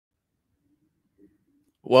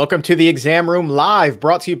Welcome to the Exam Room Live,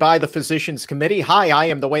 brought to you by the Physicians Committee. Hi, I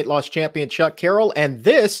am the weight loss champion, Chuck Carroll, and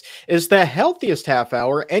this is the healthiest half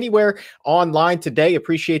hour anywhere online today.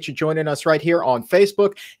 Appreciate you joining us right here on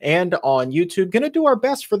Facebook and on YouTube. Going to do our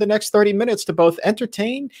best for the next 30 minutes to both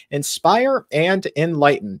entertain, inspire, and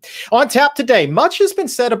enlighten. On tap today, much has been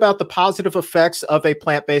said about the positive effects of a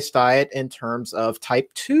plant-based diet in terms of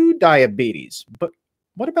type 2 diabetes, but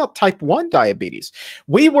what about type 1 diabetes?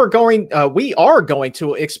 We are going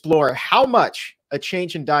to explore how much a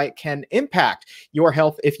change in diet can impact your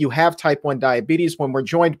health if you have type 1 diabetes when we're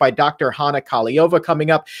joined by Dr. Hana Kahleova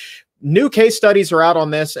coming up. New case studies are out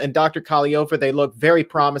on this, and Dr. Kahleova, they look very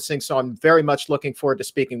promising, so I'm very much looking forward to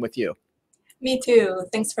speaking with you. Me too.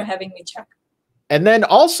 Thanks for having me, Chuck. And then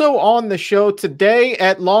also on the show today,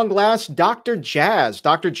 at long last, Dr. Jasmol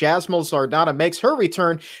Sardana makes her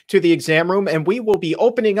return to the exam room, and we will be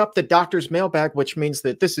opening up the doctor's mailbag, which means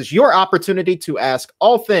that this is your opportunity to ask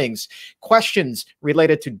all things, questions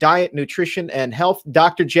related to diet, nutrition, and health.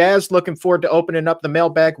 Dr. Jazz, looking forward to opening up the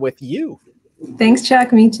mailbag with you. Thanks,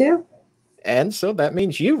 Chuck. Me too. And so that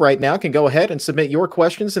means you right now can go ahead and submit your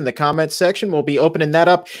questions in the comments section. We'll be opening that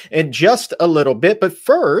up in just a little bit. But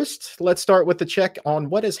first, let's start with the check on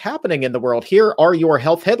what is happening in the world. Here are your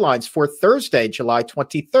health headlines for Thursday, July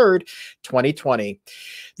 23rd, 2020.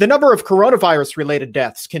 The number of coronavirus-related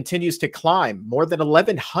deaths continues to climb. More than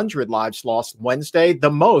 1,100 lives lost Wednesday, the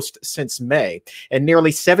most since May. And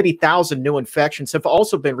nearly 70,000 new infections have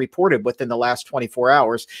also been reported within the last 24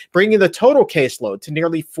 hours, bringing the total caseload to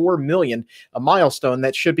nearly 4 million, a milestone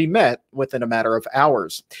that should be met within a matter of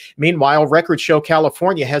hours. Meanwhile, records show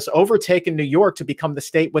California has overtaken New York to become the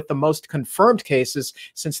state with the most confirmed cases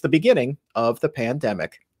since the beginning of the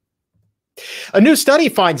pandemic. A new study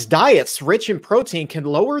finds diets rich in protein can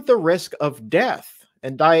lower the risk of death,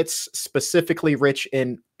 and diets specifically rich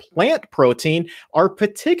in plant protein are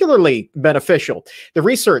particularly beneficial. The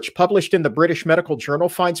research published in the British Medical Journal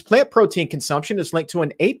finds plant protein consumption is linked to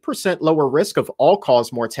an 8% lower risk of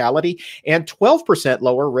all-cause mortality and 12%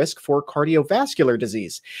 lower risk for cardiovascular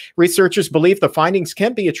disease. Researchers believe the findings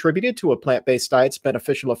can be attributed to a plant-based diet's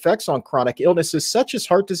beneficial effects on chronic illnesses such as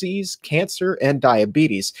heart disease, cancer, and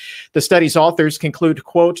diabetes. The study's authors conclude,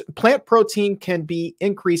 quote, plant protein can be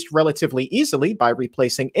increased relatively easily by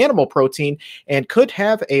replacing animal protein and could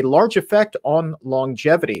have a large effect on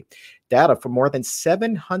longevity. Data from more than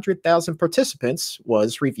 700,000 participants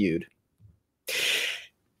was reviewed.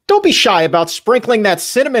 Don't be shy about sprinkling that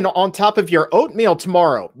cinnamon on top of your oatmeal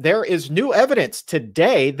tomorrow. There is new evidence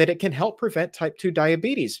today that it can help prevent type 2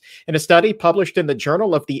 diabetes. In a study published in the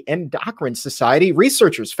Journal of the Endocrine Society,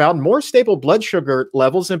 researchers found more stable blood sugar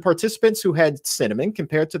levels in participants who had cinnamon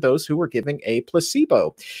compared to those who were giving a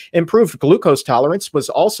placebo. Improved glucose tolerance was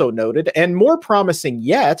also noted, and more promising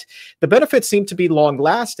yet, the benefits seem to be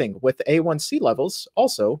long-lasting, with A1C levels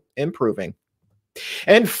also improving.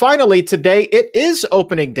 And finally, today, it is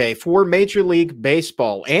opening day for Major League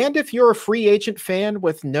Baseball. And if you're a free agent fan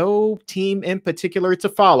with no team in particular to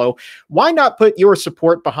follow, why not put your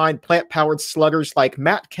support behind plant-powered sluggers like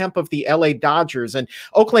Matt Kemp of the LA Dodgers and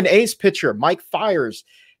Oakland A's pitcher Mike Fiers?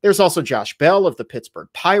 There's also Josh Bell of the Pittsburgh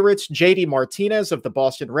Pirates, JD Martinez of the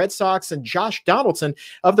Boston Red Sox, and Josh Donaldson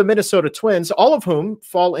of the Minnesota Twins, all of whom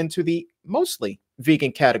fall into the mostly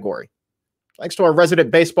vegan category. Thanks to our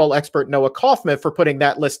resident baseball expert, Noah Kaufman, for putting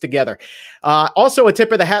that list together. Also, a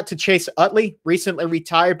tip of the hat to Chase Utley, recently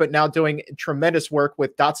retired, but now doing tremendous work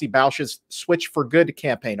with Dotsie Bausch's Switch for Good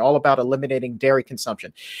campaign, all about eliminating dairy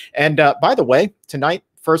consumption. And by the way, tonight,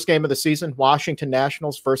 first game of the season, Washington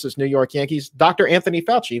Nationals versus New York Yankees, Dr. Anthony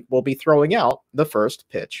Fauci will be throwing out the first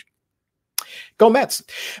pitch. Go Mets.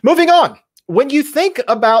 Moving on. When you think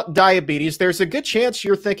about diabetes, there's a good chance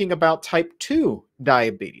you're thinking about type 2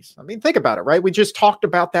 diabetes. I mean, think about it, right? We just talked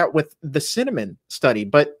about that with the cinnamon study,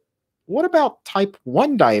 but what about type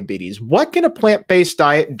 1 diabetes? What can a plant-based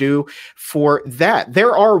diet do for that?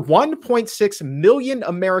 There are 1.6 million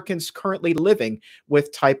Americans currently living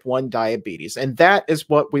with type 1 diabetes, and that is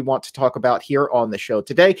what we want to talk about here on the show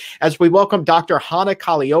today as we welcome Dr. Hana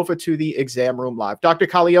Kahleova to the Exam Room Live. Dr.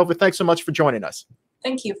 Kahleova, thanks so much for joining us.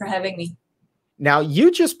 Thank you for having me. Now, you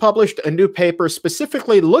just published a new paper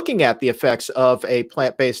specifically looking at the effects of a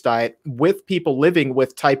plant-based diet with people living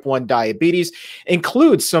with type 1 diabetes,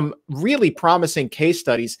 includes some really promising case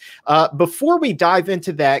studies. Before we dive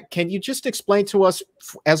into that, can you just explain to us,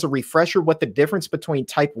 as a refresher, what the difference between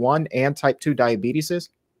type 1 and type 2 diabetes is?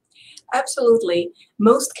 Absolutely.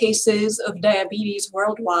 Most cases of diabetes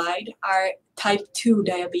worldwide are type 2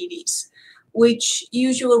 diabetes, which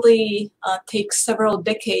usually takes several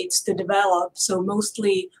decades to develop. So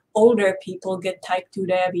mostly older people get type 2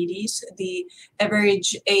 diabetes. The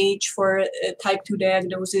average age for type 2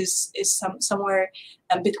 diagnosis is somewhere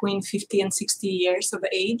between 50 and 60 years of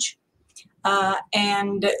age.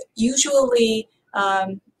 And usually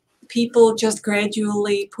people just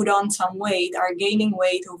gradually put on some weight, are gaining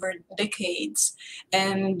weight over decades,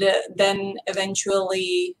 and then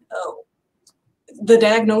eventually the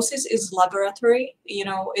diagnosis is laboratory.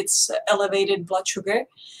 It's elevated blood sugar.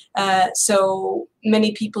 So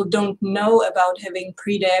many people don't know about having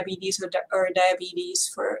pre-diabetes or diabetes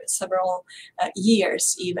for several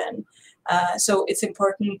years even. So it's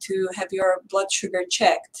important to have your blood sugar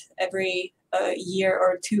checked every year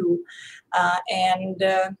or two.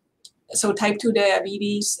 So type 2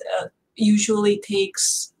 diabetes usually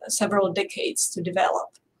takes several decades to develop.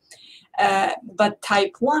 But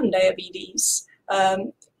type 1 diabetes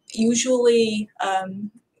usually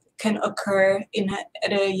can occur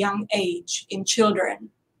at a young age in children.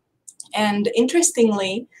 And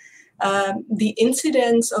interestingly, the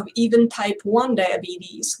incidence of even type 1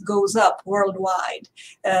 diabetes goes up worldwide.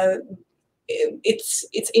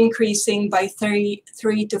 It's increasing by 3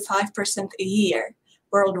 to 5% a year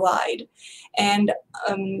worldwide. And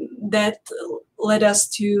that led us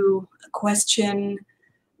to question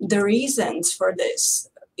the reasons for this.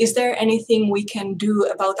 Is there anything we can do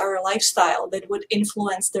about our lifestyle that would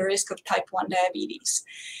influence the risk of type 1 diabetes?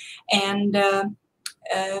 And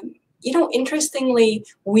interestingly,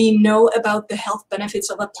 we know about the health benefits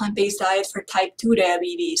of a plant-based diet for type 2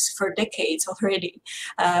 diabetes for decades already.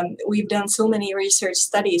 We've done so many research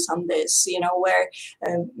studies on this, where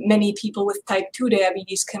many people with type 2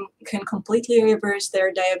 diabetes can completely reverse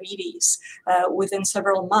their diabetes within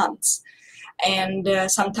several months. And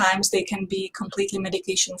sometimes they can be completely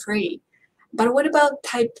medication-free. But what about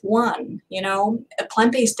type 1? A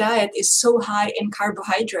plant-based diet is so high in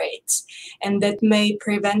carbohydrates, and that may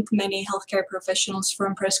prevent many healthcare professionals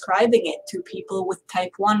from prescribing it to people with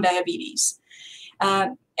type 1 diabetes.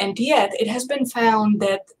 And yet, it has been found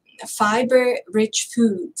that fiber-rich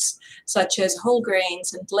foods, such as whole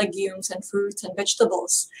grains and legumes and fruits and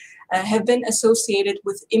vegetables, have been associated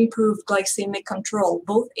with improved glycemic control,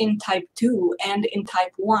 both in type 2 and in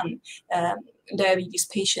type 1 diabetes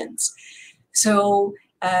patients. So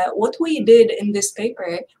what we did in this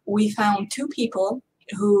paper, we found two people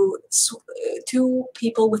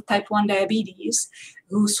with type 1 diabetes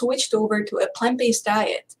who switched over to a plant-based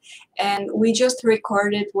diet, and we just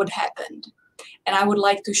recorded what happened. And I would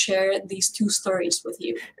like to share these two stories with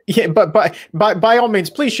you. Yeah, but by all means,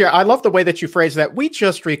 please share. I love the way that you phrase that. We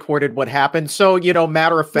just recorded what happened. So,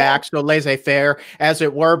 matter of fact, so laissez-faire, as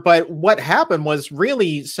it were. But what happened was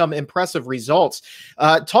really some impressive results.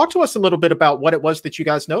 Talk to us a little bit about what it was that you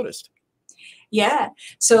guys noticed. Yeah.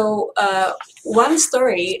 So one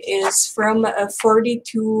story is from a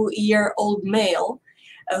 42-year-old male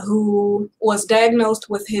who was diagnosed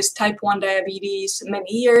with his type 1 diabetes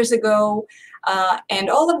many years ago. And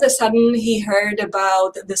all of a sudden, he heard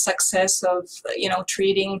about the success of,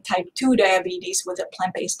 treating type 2 diabetes with a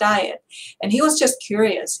plant-based diet. And he was just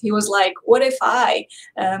curious. He was like, what if I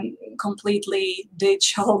completely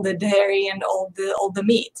ditch all the dairy and all the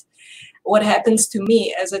meat? What happens to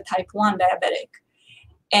me as a type 1 diabetic?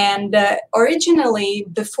 And originally,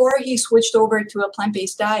 before he switched over to a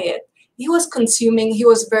plant-based diet, he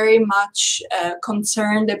was very much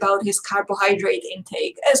concerned about his carbohydrate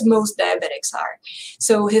intake, as most diabetics are.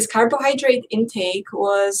 So his carbohydrate intake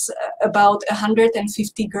was about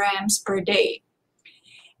 150 grams per day.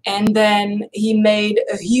 And then he made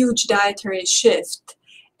a huge dietary shift.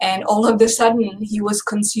 And all of a sudden, he was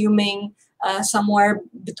consuming somewhere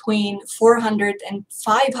between 400 and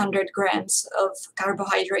 500 grams of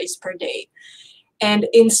carbohydrates per day. And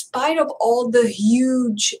in spite of all the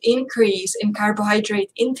huge increase in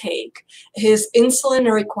carbohydrate intake, his insulin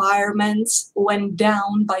requirements went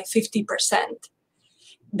down by 50%.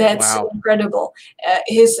 That's wow. Incredible.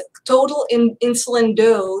 His total insulin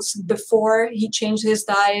dose before he changed his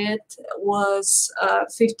diet was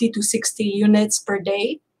 50 to 60 units per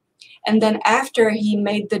day. And then after he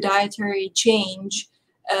made the dietary change,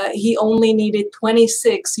 he only needed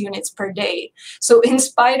 26 units per day. So in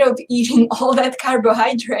spite of eating all that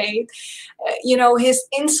carbohydrate, his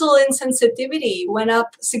insulin sensitivity went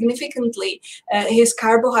up significantly. His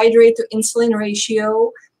carbohydrate to insulin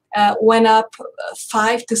ratio went up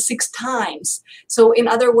 5 to 6 times. So in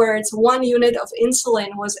other words, 1 unit of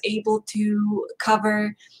insulin was able to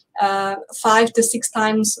cover 5 to 6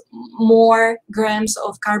 times more grams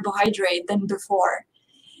of carbohydrate than before.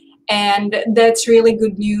 And that's really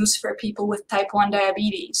good news for people with type 1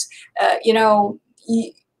 diabetes.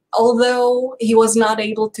 Although he was not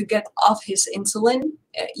able to get off his insulin,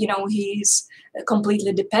 he's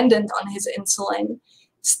completely dependent on his insulin.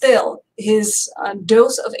 Still, his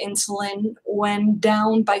dose of insulin went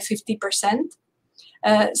down by 50%.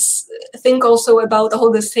 Think also about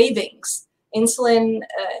all the savings. Insulin,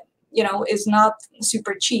 is not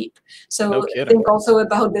super cheap. So No kidding. think also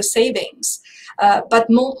about the savings. But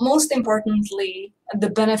most importantly, the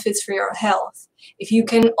benefits for your health. If you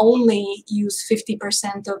can only use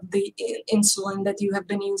 50% of the insulin that you have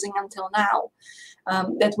been using until now,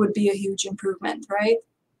 that would be a huge improvement, right?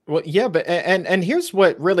 Well, yeah, but and here's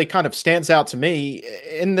what really kind of stands out to me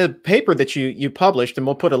in the paper that you published, and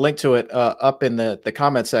we'll put a link to it up in the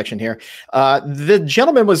comment section here. The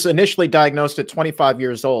gentleman was initially diagnosed at 25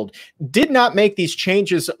 years old, did not make these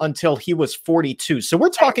changes until he was 42. So we're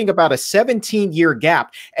talking about a 17-year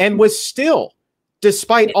gap, and was still,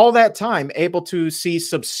 despite all that time, able to see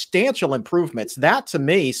substantial improvements. That to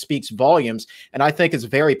me speaks volumes, and I think is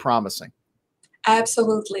very promising.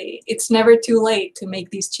 Absolutely. It's never too late to make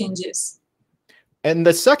these changes. And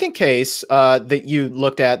the second case that you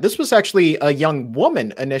looked at, this was actually a young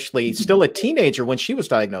woman initially, still a teenager when she was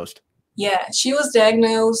diagnosed. Yeah, she was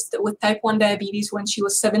diagnosed with type 1 diabetes when she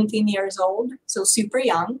was 17 years old, so super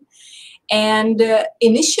young. And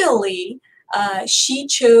initially, she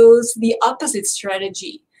chose the opposite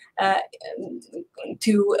strategy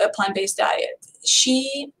to a plant-based diet.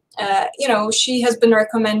 She has been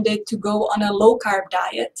recommended to go on a low-carb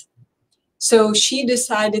diet. So she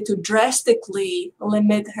decided to drastically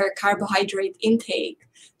limit her carbohydrate intake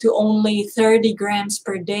to only 30 grams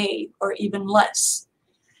per day or even less.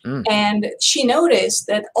 And she noticed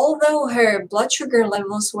that although her blood sugar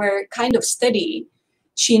levels were kind of steady,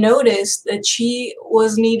 she noticed that she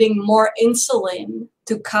was needing more insulin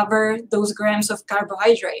to cover those grams of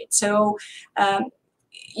carbohydrate. So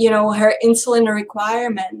her insulin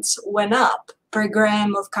requirements went up per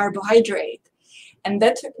gram of carbohydrate. And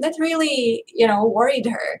that really, worried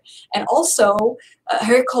her. And also,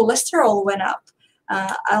 her cholesterol went up.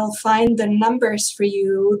 I'll find the numbers for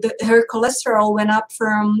you. Her cholesterol went up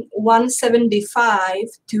from 175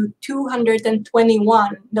 to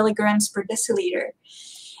 221 milligrams per deciliter.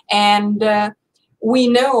 And we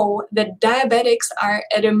know that diabetics are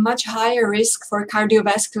at a much higher risk for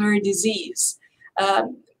cardiovascular disease.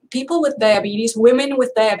 People with diabetes, women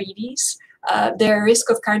with diabetes, their risk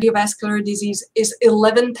of cardiovascular disease is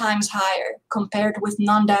 11 times higher compared with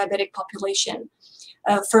non-diabetic population.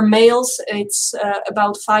 For males, it's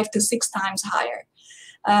about 5 to 6 times higher.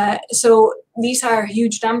 So these are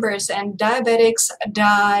huge numbers, and diabetics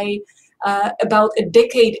die about a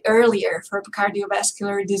decade earlier for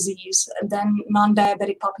cardiovascular disease than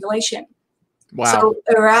non-diabetic population. Wow. So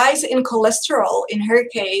a rise in cholesterol in her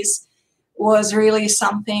case was really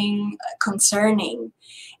something concerning.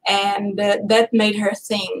 And that made her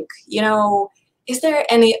think, is there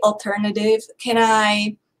any alternative? Can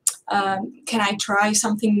I try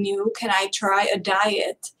something new? Can I try a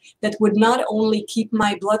diet that would not only keep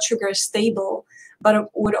my blood sugar stable, but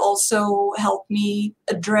would also help me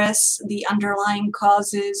address the underlying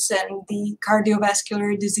causes and the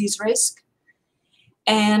cardiovascular disease risk?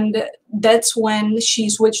 And that's when she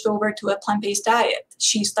switched over to a plant-based diet.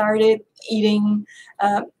 She started eating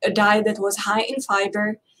a diet that was high in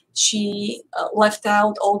fiber. She left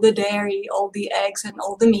out all the dairy, all the eggs, and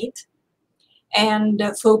all the meat, and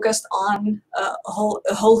focused on a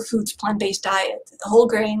whole foods plant-based diet, whole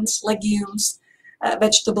grains, legumes,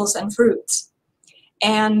 vegetables, and fruits.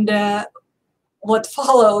 And what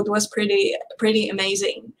followed was pretty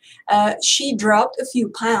amazing. She dropped a few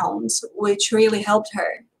pounds, which really helped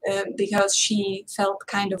her because she felt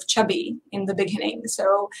kind of chubby in the beginning.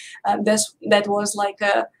 So that was like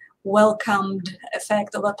a welcomed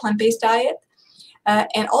effect of a plant-based diet.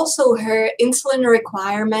 And also her insulin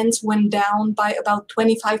requirements went down by about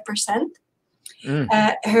 25%.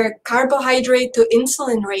 Her carbohydrate to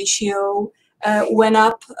insulin ratio went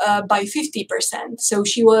up by 50%. So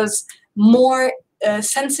she was more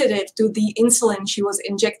sensitive to the insulin she was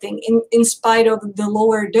injecting. In spite of the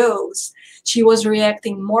lower dose, she was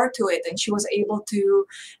reacting more to it, and she was able to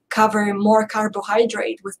cover more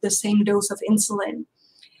carbohydrate with the same dose of insulin.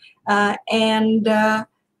 Her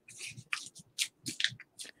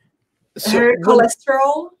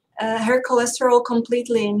cholesterol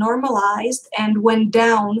completely normalized and went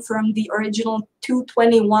down from the original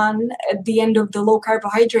 221 at the end of the low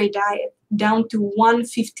carbohydrate diet down to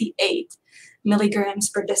 158 milligrams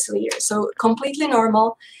per deciliter. So completely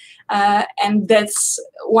normal. And that's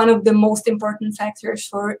one of the most important factors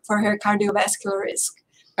for her cardiovascular risk.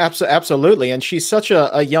 Absolutely. And she's such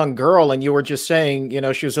a young girl. And you were just saying,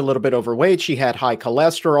 she was a little bit overweight. She had high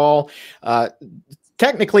cholesterol.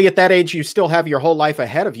 technically at that age, you still have your whole life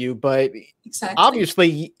ahead of you. But Exactly.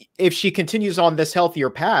 obviously, if she continues on this healthier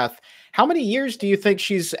path, how many years do you think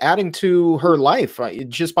she's adding to her life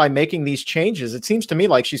just by making these changes? It seems to me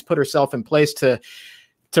like she's put herself in place to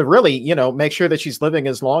really, make sure that she's living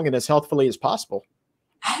as long and as healthfully as possible.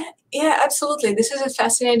 Yeah, absolutely. This is a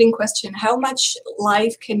fascinating question. How much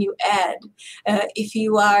life can you add if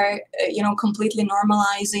you are, completely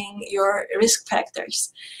normalizing your risk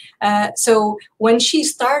factors? So when she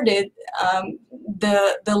started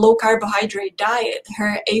the low carbohydrate diet,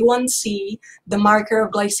 her A1C, the marker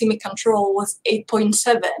of glycemic control, was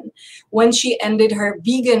 8.7. When she ended her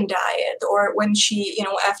vegan diet, or when she,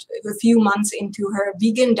 after a few months into her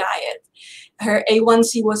vegan diet, her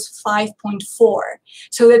A1C was 5.4.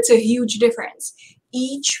 So that's a huge difference.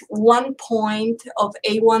 Each 1 point of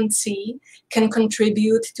A1C can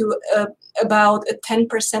contribute to about a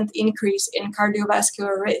 10% increase in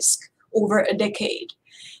cardiovascular risk over a decade.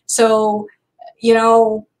 So,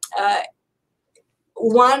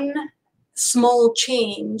 one small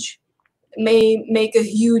change may make a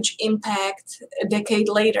huge impact a decade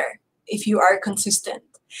later if you are consistent.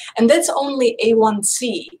 And that's only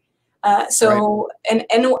A1C. So right.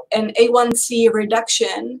 an A1C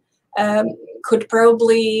reduction could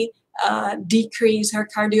probably decrease her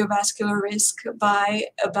cardiovascular risk by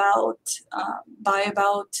about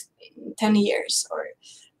 10 years or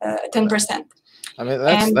 10%. I mean,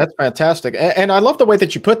 that's fantastic. And I love the way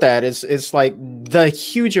that you put that. It's like the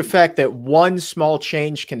huge effect that one small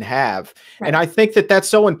change can have. Right. And I think that that's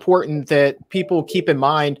so important that people keep in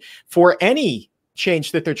mind for any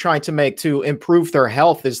change that they're trying to make to improve their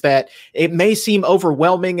health, is that it may seem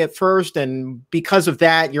overwhelming at first. And because of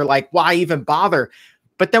that, you're like, why even bother?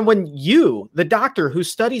 But then when you, the doctor who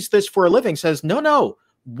studies this for a living, says, no,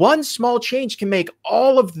 one small change can make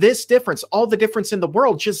all of this difference, all the difference in the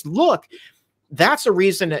world. Just look. That's a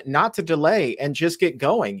reason not to delay and just get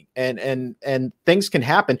going, and things can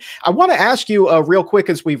happen. I want to ask you real quick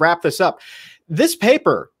as we wrap this up. This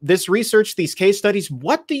paper, this research, these case studies,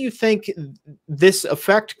 what do you think this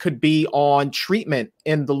effect could be on treatment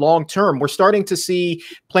in the long term? We're starting to see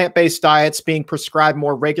plant-based diets being prescribed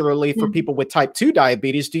more regularly for people with type 2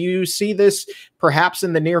 diabetes. Do you see this perhaps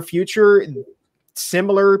in the near future,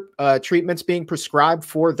 similar treatments being prescribed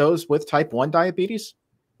for those with type 1 diabetes?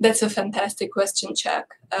 That's a fantastic question,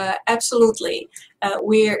 Chuck. Absolutely.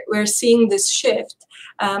 We're seeing this shift,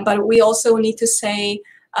 but we also need to say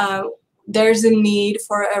there's a need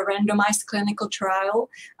for a randomized clinical trial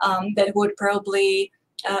that would probably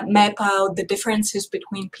map out the differences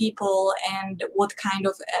between people and what kind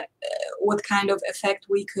of effect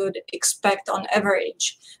we could expect on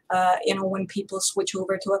average, when people switch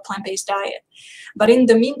over to a plant-based diet. But in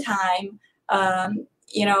the meantime,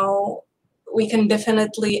 we can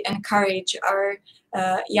definitely encourage our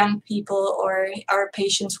young people or our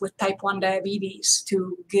patients with type 1 diabetes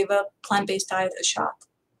to give a plant-based diet a shot.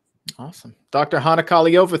 Awesome. Dr. Hana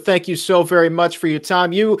Kahleova, thank you so very much for your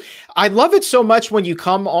time. I love it so much when you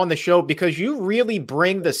come on the show because you really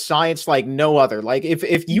bring the science like no other. Like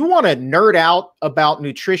if you want to nerd out about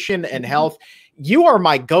nutrition and health, you are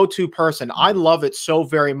my go-to person. I love it so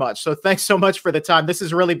very much. So thanks so much for the time. This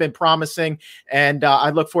has really been promising, and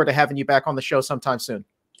I look forward to having you back on the show sometime soon.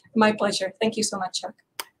 My pleasure. Thank you so much, Chuck.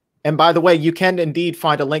 And by the way, you can indeed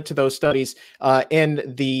find a link to those studies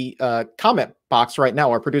in the comment box right now.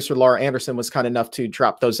 Our producer, Laura Anderson, was kind enough to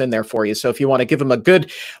drop those in there for you. So if you want to give them a good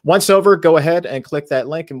once over, go ahead and click that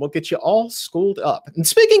link and we'll get you all schooled up. And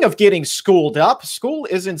speaking of getting schooled up, school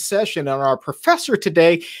is in session, and our professor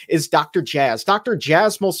today is Dr.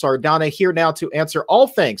 Jasmol Sardana, here now to answer all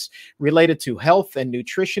things related to health and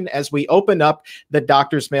nutrition as we open up the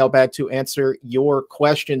doctor's mailbag to answer your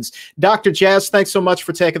questions. Dr. Jazz, thanks so much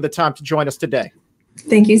for taking the time to join us today.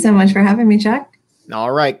 Thank you so much for having me, Chuck.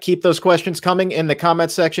 All right. Keep those questions coming in the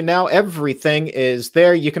comment section now. Everything is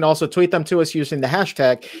there. You can also tweet them to us using the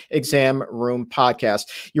hashtag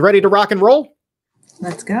 #ExamRoomPodcast. You ready to rock and roll?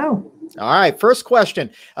 Let's go. All right. First question.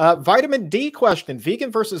 Vitamin D question.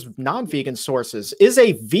 Vegan versus non-vegan sources. Is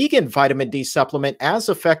a vegan vitamin D supplement as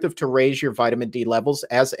effective to raise your vitamin D levels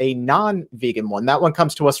as a non-vegan one? That one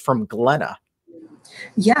comes to us from Glenna.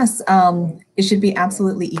 Yes, it should be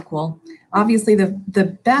absolutely equal. Obviously,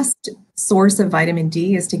 the best source of vitamin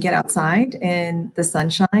D is to get outside in the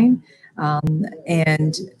sunshine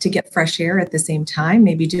and to get fresh air at the same time,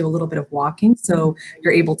 maybe do a little bit of walking so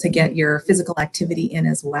you're able to get your physical activity in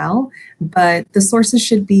as well. But the sources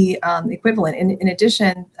should be equivalent. In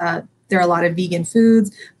addition, there are a lot of vegan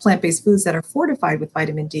foods, plant-based foods that are fortified with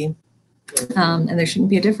vitamin D, and there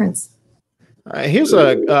shouldn't be a difference. Here's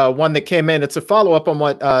a one that came in. It's a follow-up on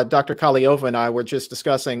what Dr. Kahleova and I were just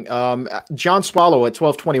discussing. John Swallow at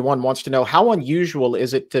 1221 wants to know, how unusual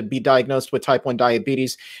is it to be diagnosed with type 1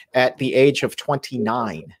 diabetes at the age of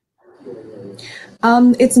 29?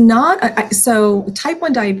 It's not. So type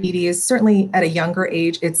 1 diabetes, certainly at a younger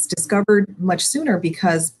age, it's discovered much sooner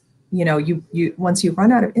because, you know, you once you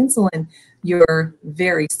run out of insulin, you're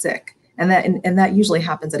very sick. And that usually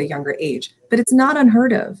happens at a younger age. But it's not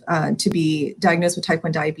unheard of to be diagnosed with type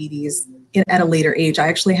 1 diabetes at a later age. I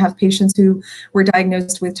actually have patients who were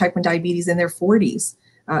diagnosed with type 1 diabetes in their 40s.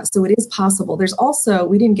 So it is possible. There's also,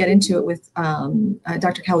 we didn't get into it with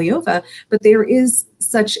Dr. Kahleova, but there is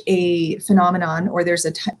such a phenomenon, or there's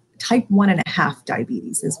a type 1.5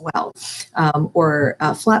 diabetes as well, or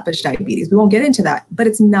flatbush diabetes. We won't get into that, but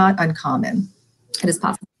it's not uncommon. It is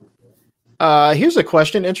possible. Here's a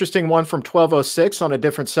question, interesting one from 1206 on a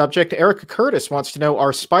different subject. Erica Curtis wants to know,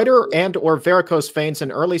 are spider and or varicose veins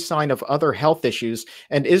an early sign of other health issues?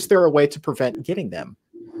 And is there a way to prevent getting them?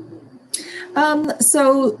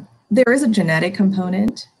 So there is a genetic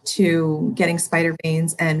component to getting spider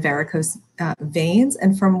veins and varicose veins.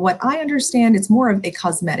 And from what I understand, it's more of a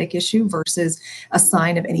cosmetic issue versus a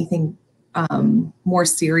sign of anything more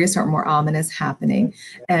serious or more ominous happening.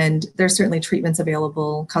 And there's certainly treatments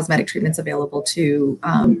available, cosmetic treatments available to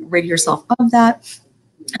rid yourself of that.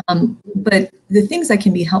 But the things that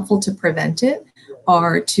can be helpful to prevent it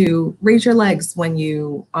are to raise your legs when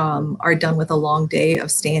you are done with a long day of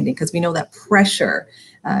standing, because we know that pressure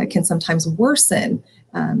can sometimes worsen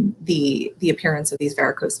the appearance of these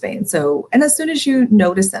varicose veins. So, and as soon as you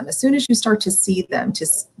notice them, as soon as you start to see them,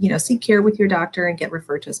 just, you know, seek care with your doctor and get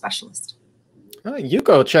referred to a specialist.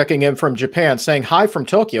 Yuko checking in from Japan saying hi from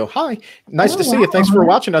Tokyo. Hi, nice to see you. Thanks for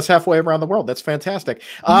watching us halfway around the world. That's fantastic.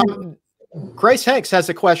 Grace Hanks has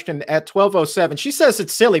a question at 1207. She says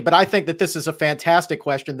it's silly, but I think that this is a fantastic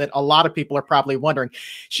question that a lot of people are probably wondering.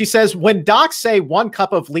 She says, when docs say 1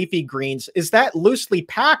 cup of leafy greens, is that loosely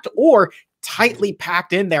packed or tightly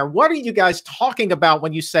packed in there? What are you guys talking about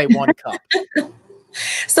when you say 1 cup?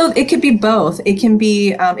 So it could be both. It can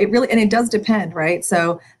be, it really, and it does depend, right?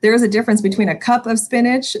 So there is a difference between a cup of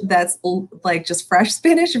spinach that's like just fresh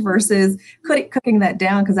spinach versus cooking that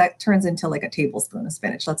down, because that turns into like a tablespoon of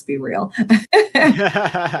spinach. Let's be real.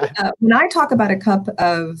 When I talk about a cup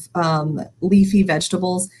of leafy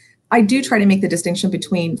vegetables, I do try to make the distinction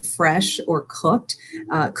between fresh or cooked.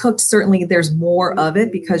 Cooked, certainly there's more of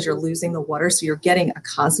it because you're losing the water, so you're getting a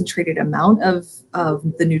concentrated amount of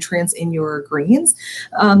the nutrients in your greens.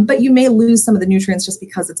 But you may lose some of the nutrients just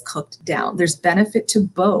because it's cooked down. There's benefit to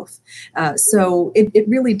both. So it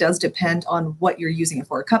really does depend on what you're using it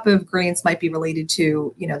for. A cup of greens might be related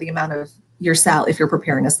to, you know, the amount of your salad, if you're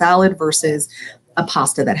preparing a salad versus a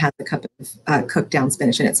pasta that has a cup of cooked down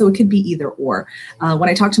spinach in it. So it could be either or. When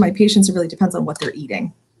I talk to my patients, it really depends on what they're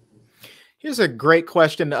eating. Here's a great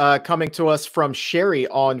question coming to us from Sherry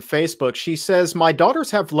on Facebook. She says, my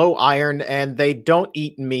daughters have low iron and they don't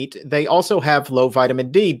eat meat. They also have low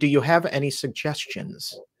vitamin D. Do you have any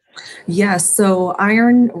suggestions? Yes. So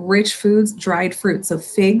iron-rich foods, dried fruit. So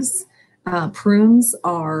figs, prunes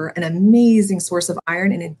are an amazing source of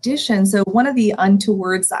iron. In addition, so one of the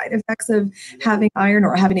untoward side effects of having iron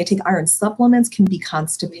or having to take iron supplements can be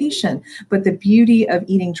constipation. But the beauty of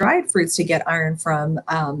eating dried fruits to get iron from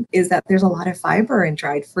is that there's a lot of fiber in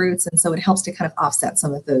dried fruits. And so it helps to kind of offset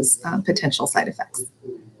some of those potential side effects.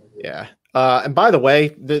 Yeah. And by the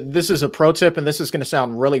way, this is a pro tip, and this is going to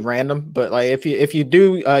sound really random, but like if you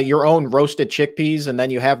do your own roasted chickpeas and then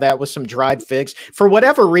you have that with some dried figs, for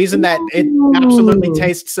whatever reason, that it absolutely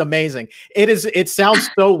tastes amazing. It sounds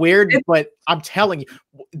so weird, but I'm telling you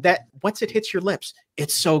that once it hits your lips,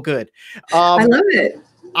 it's so good. I love it.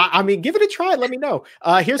 I mean, give it a try. Let me know.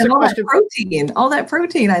 Here's and a question. All that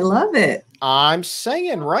protein. I love it. I'm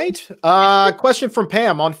saying, right? Question from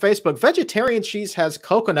Pam on Facebook. Vegetarian cheese has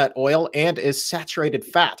coconut oil and is saturated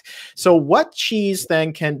fat. So what cheese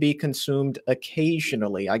then can be consumed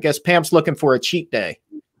occasionally? I guess Pam's looking for a cheat day.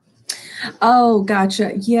 Oh,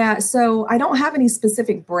 gotcha. Yeah. So I don't have any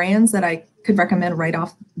specific brands that I could recommend right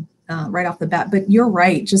off the bat, but you're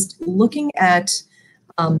right. Just looking at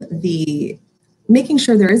making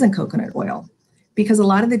sure there isn't coconut oil, because a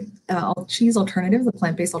lot of the cheese alternatives, the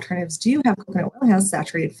plant-based alternatives, do have coconut oil and has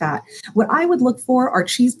saturated fat. What I would look for are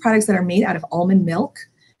cheese products that are made out of almond milk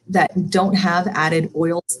that don't have added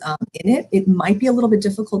oils in it. It might be a little bit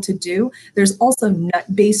difficult to do. There's also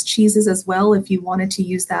nut-based cheeses as well, if you wanted to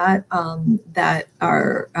use that, that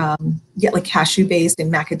are like cashew-based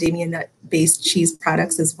and macadamia nut-based cheese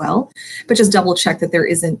products as well. But just double check that there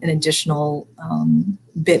isn't an additional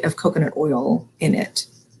bit of coconut oil in it.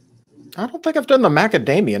 I don't think I've done the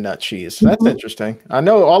macadamia nut cheese. That's interesting. I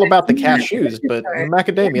know all about the cashews, but the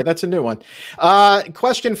macadamia, that's a new one.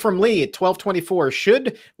 Question from Lee at 1224.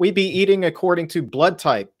 Should we be eating according to blood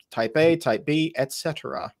type, type A, type B,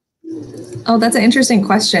 etc.? Oh, that's an interesting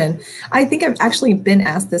question. I think I've actually been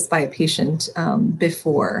asked this by a patient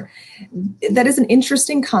before. That is an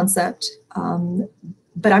interesting concept,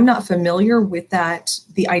 but I'm not familiar with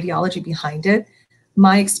the ideology behind it.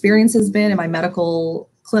 My experience has been, and my medical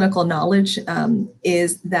clinical knowledge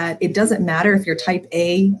is that it doesn't matter if you're type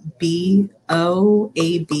A, B, O,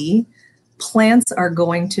 AB, plants are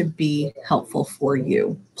going to be helpful for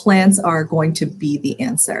you. Plants are going to be the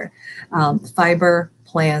answer. Fiber,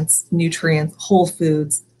 plants, nutrients, whole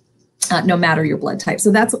foods, no matter your blood type.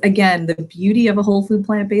 So that's, again, the beauty of a whole food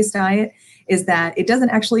plant-based diet is that it doesn't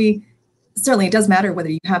actually, certainly it does matter whether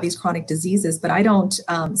you have these chronic diseases, but I don't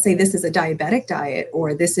say this is a diabetic diet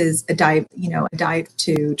or this is a diet, a diet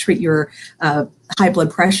to treat your high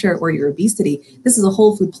blood pressure or your obesity. This is a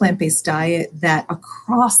whole food plant-based diet that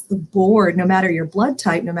across the board, no matter your blood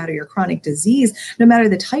type, no matter your chronic disease, no matter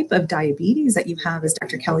the type of diabetes that you have, as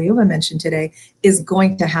Dr. Kahleova mentioned today, is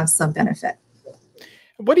going to have some benefit.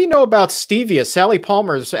 What do you know about stevia? Sally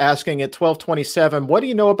Palmer's asking at 1227, what do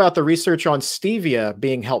you know about the research on stevia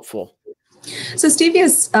being helpful? So stevia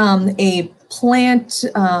is a plant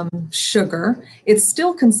sugar. It's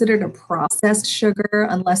still considered a processed sugar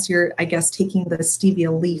unless you're, I guess, taking the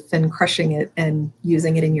stevia leaf and crushing it and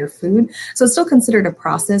using it in your food. So it's still considered a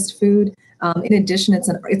processed food. In addition,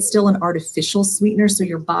 it's still an artificial sweetener. So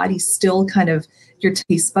your body still kind of, your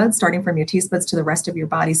taste buds, starting from your taste buds to the rest of your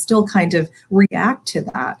body, still kind of react to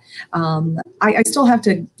that. I still have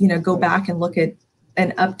to, go back and look at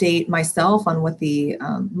and update myself on what the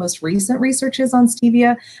most recent research is on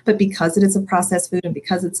stevia, but because it is a processed food and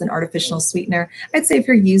because it's an artificial sweetener, I'd say if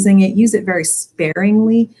you're using it, use it very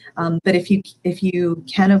sparingly. But if you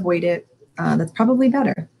can avoid it, that's probably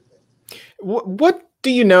better. What do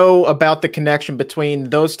you know about the connection between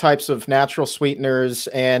those types of natural sweeteners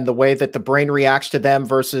and the way that the brain reacts to them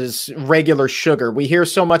versus regular sugar? We hear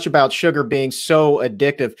so much about sugar being so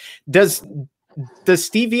addictive. Does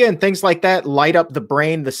stevia and things like that light up the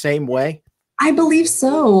brain the same way? I believe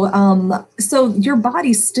so. So your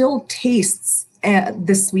body still tastes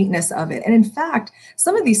the sweetness of it. And in fact,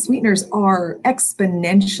 some of these sweeteners are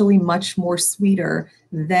exponentially much more sweeter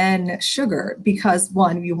than sugar because,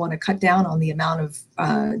 one, you want to cut down on the amount of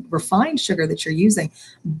refined sugar that you're using.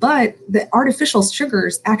 But the artificial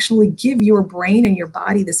sugars actually give your brain and your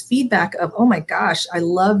body this feedback of, oh my gosh, I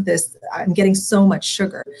love this. I'm getting so much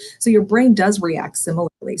sugar. So your brain does react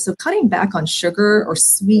similarly. So cutting back on sugar or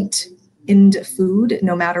sweet in food,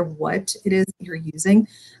 no matter what it is you're using,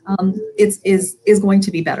 is going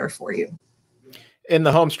to be better for you. In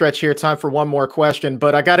the home stretch here, time for one more question,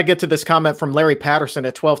 but I got to get to this comment from Larry Patterson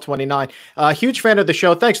at 1229. Huge fan of the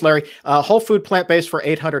show. Thanks, Larry. Whole food plant-based for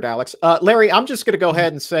 800, Alex. Larry, I'm just going to go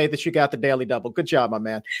ahead and say that you got the daily double. Good job, my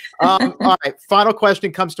man. All right. Final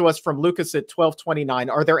question comes to us from Lucas at 1229.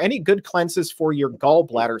 Are there any good cleanses for your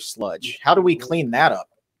gallbladder sludge? How do we clean that up?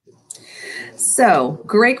 So,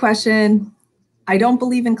 great question. I don't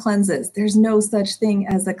believe in cleanses. There's no such thing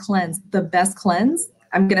as a cleanse. The best cleanse,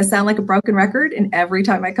 I'm going to sound like a broken record and every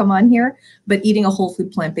time I come on here, but eating a whole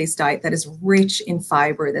food plant-based diet that is rich in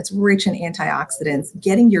fiber, that's rich in antioxidants,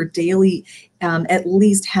 getting your daily, at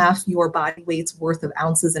least half your body weight's worth of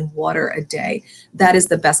ounces in water a day. That is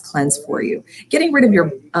the best cleanse for you. Getting rid of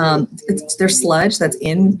your, there's sludge that's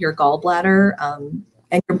in your gallbladder,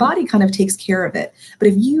 and your body kind of takes care of it. But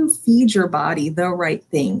if you feed your body the right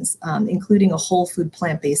things, including a whole food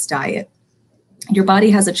plant-based diet, your body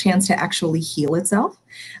has a chance to actually heal itself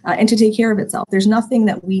and to take care of itself. There's nothing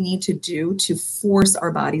that we need to do to force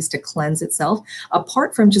our bodies to cleanse itself,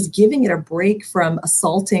 apart from just giving it a break from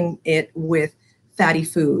assaulting it with fatty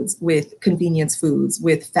foods, with convenience foods,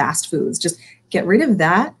 with fast foods. Just get rid of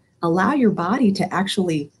that. Allow your body to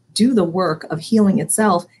actually do the work of healing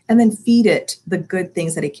itself, and then feed it the good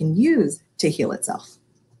things that it can use to heal itself.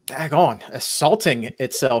 Daggone, assaulting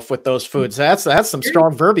itself with those foods. That's some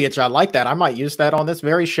strong verbiage. I like that. I might use that on this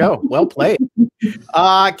very show. Well played.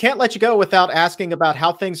 Can't let you go without asking about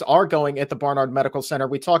how things are going at the Barnard Medical Center.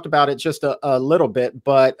 We talked about it just a little bit,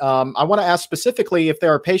 but I want to ask specifically if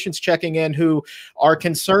there are patients checking in who are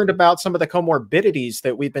concerned about some of the comorbidities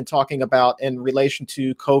that we've been talking about in relation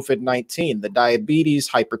to COVID-19, the diabetes,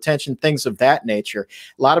 hypertension, things of that nature.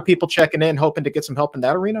 A lot of people checking in, hoping to get some help in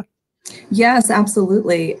that arena. Yes,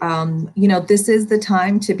 absolutely. This is the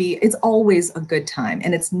time to be, it's always a good time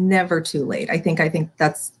and it's never too late. I think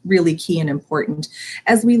that's really key and important.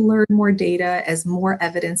 As we learn more data, as more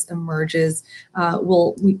evidence emerges,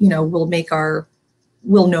 we'll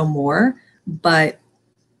know more. But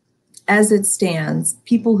as it stands,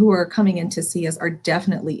 people who are coming in to see us are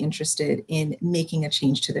definitely interested in making a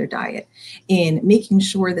change to their diet, in making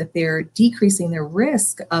sure that they're decreasing their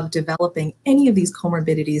risk of developing any of these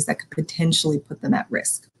comorbidities that could potentially put them at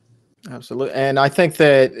risk. Absolutely. And I think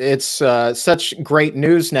that it's such great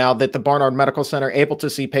news now that the Barnard Medical Center able to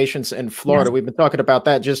see patients in Florida. Yes. We've been talking about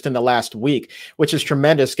that just in the last week, which is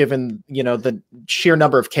tremendous given, the sheer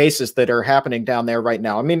number of cases that are happening down there right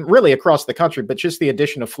now. I mean, really across the country, but just the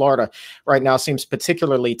addition of Florida right now seems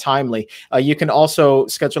particularly timely. You can also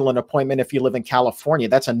schedule an appointment if you live in California.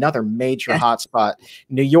 That's another major hotspot.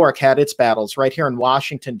 New York had its battles right here in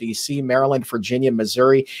Washington, D.C., Maryland, Virginia,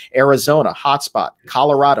 Missouri, Arizona, hotspot,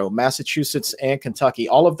 Colorado, Massachusetts, and Kentucky.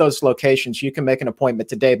 All of those locations, you can make an appointment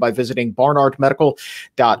today by visiting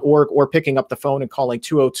barnardmedical.org or picking up the phone and calling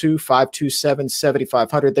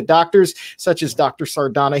 202-527-7500. The doctors, such as Dr.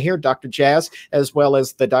 Sardana here, Dr. Jazz, as well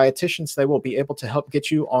as the dietitians, they will be able to help get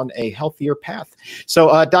you on a healthier path.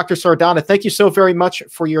 So, Dr. Sardana, thank you so very much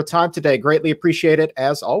for your time today. Greatly appreciate it,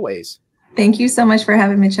 as always. Thank you so much for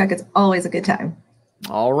having me, Chuck. It's always a good time.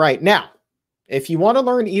 All right. Now, if you want to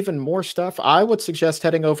learn even more stuff, I would suggest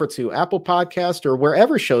heading over to Apple Podcast or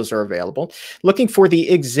wherever shows are available, looking for the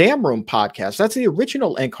Exam Room podcast. That's the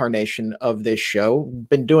original incarnation of this show.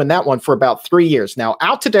 Been doing that one for about 3 years now.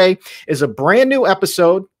 Out today is a brand new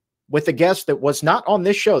episode with a guest that was not on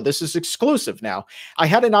this show. This is exclusive now. I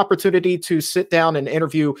had an opportunity to sit down and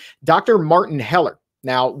interview Dr. Martin Heller.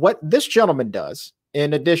 Now, what this gentleman does,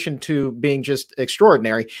 in addition to being just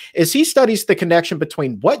extraordinary, is he studies the connection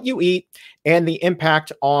between what you eat and the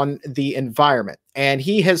impact on the environment. And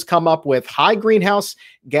he has come up with high greenhouse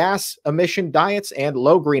gas emission diets and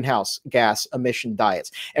low greenhouse gas emission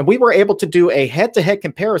diets. And we were able to do a head-to-head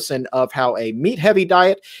comparison of how a meat-heavy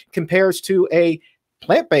diet compares to a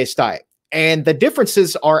plant-based diet. And the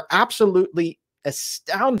differences are absolutely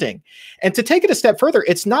astounding. And to take it a step further,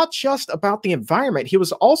 it's not just about the environment. He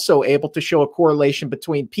was also able to show a correlation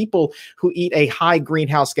between people who eat a high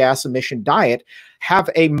greenhouse gas emission diet have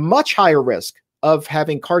a much higher risk of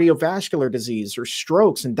having cardiovascular disease or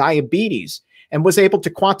strokes and diabetes, and was able to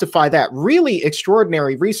quantify that. Really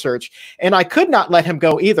extraordinary research. And I could not let him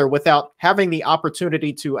go either without having the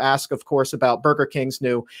opportunity to ask, of course, about Burger King's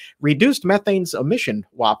new reduced methane's emission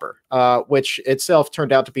Whopper, which itself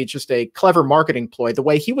turned out to be just a clever marketing ploy. The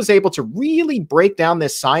way he was able to really break down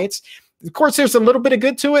this science. Of course, there's a little bit of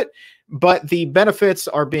good to it, but the benefits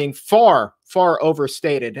are being far, far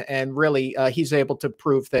overstated. And really, he's able to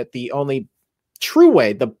prove that the only true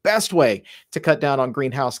way, the best way to cut down on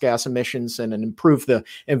greenhouse gas emissions and improve the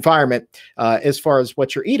environment as far as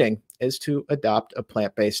what you're eating is to adopt a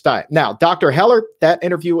plant-based diet. Now, Dr. Heller, that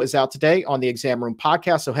interview is out today on the Exam Room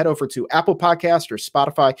podcast. So head over to Apple Podcast or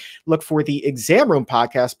Spotify, look for the Exam Room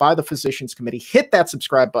podcast by the Physicians Committee, hit that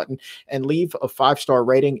subscribe button and leave a 5-star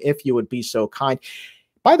rating if you would be so kind.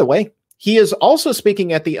 By the way, he is also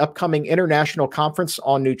speaking at the upcoming International Conference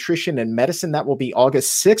on Nutrition and Medicine. That will be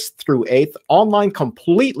August 6th through 8th, online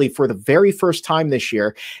completely for the very first time this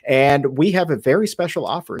year. And we have a very special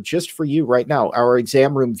offer just for you right now, our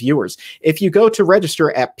Exam Room viewers. If you go to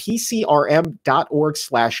register at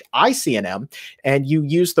pcrm.org/ICNM and you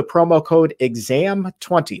use the promo code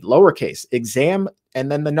EXAM20, lowercase, EXAM, and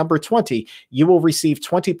then the number 20, you will receive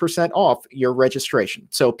 20% off your registration.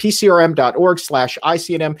 So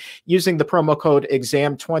pcrm.org/ICNM using the promo code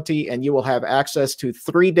EXAM20, and you will have access to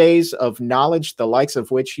 3 days of knowledge, the likes of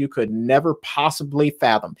which you could never possibly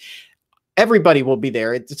fathom. Everybody will be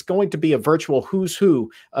there. It's going to be a virtual who's who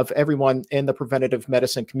of everyone in the preventative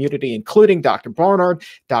medicine community, including Dr. Barnard,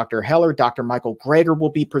 Dr. Heller, Dr. Michael Greger will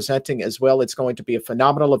be presenting as well. It's going to be a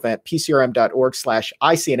phenomenal event.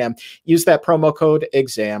 pcrm.org/ICNM. Use that promo code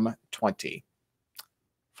EXAM20.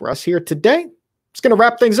 For us here today, it's going to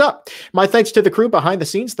wrap things up. My thanks to the crew behind the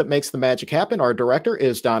scenes that makes the magic happen. Our director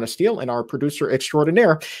is Donna Steele, and our producer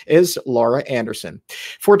extraordinaire is Laura Anderson.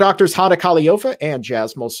 For Doctors Hana Kahleova and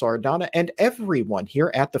Jasmol Sardana and everyone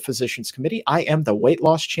here at the Physicians Committee, I am the weight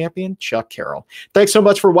loss champion, Chuck Carroll. Thanks so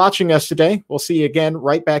much for watching us today. We'll see you again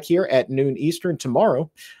right back here at noon Eastern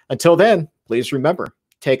tomorrow. Until then, please remember,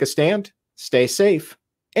 take a stand, stay safe,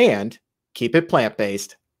 and keep it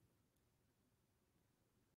plant-based.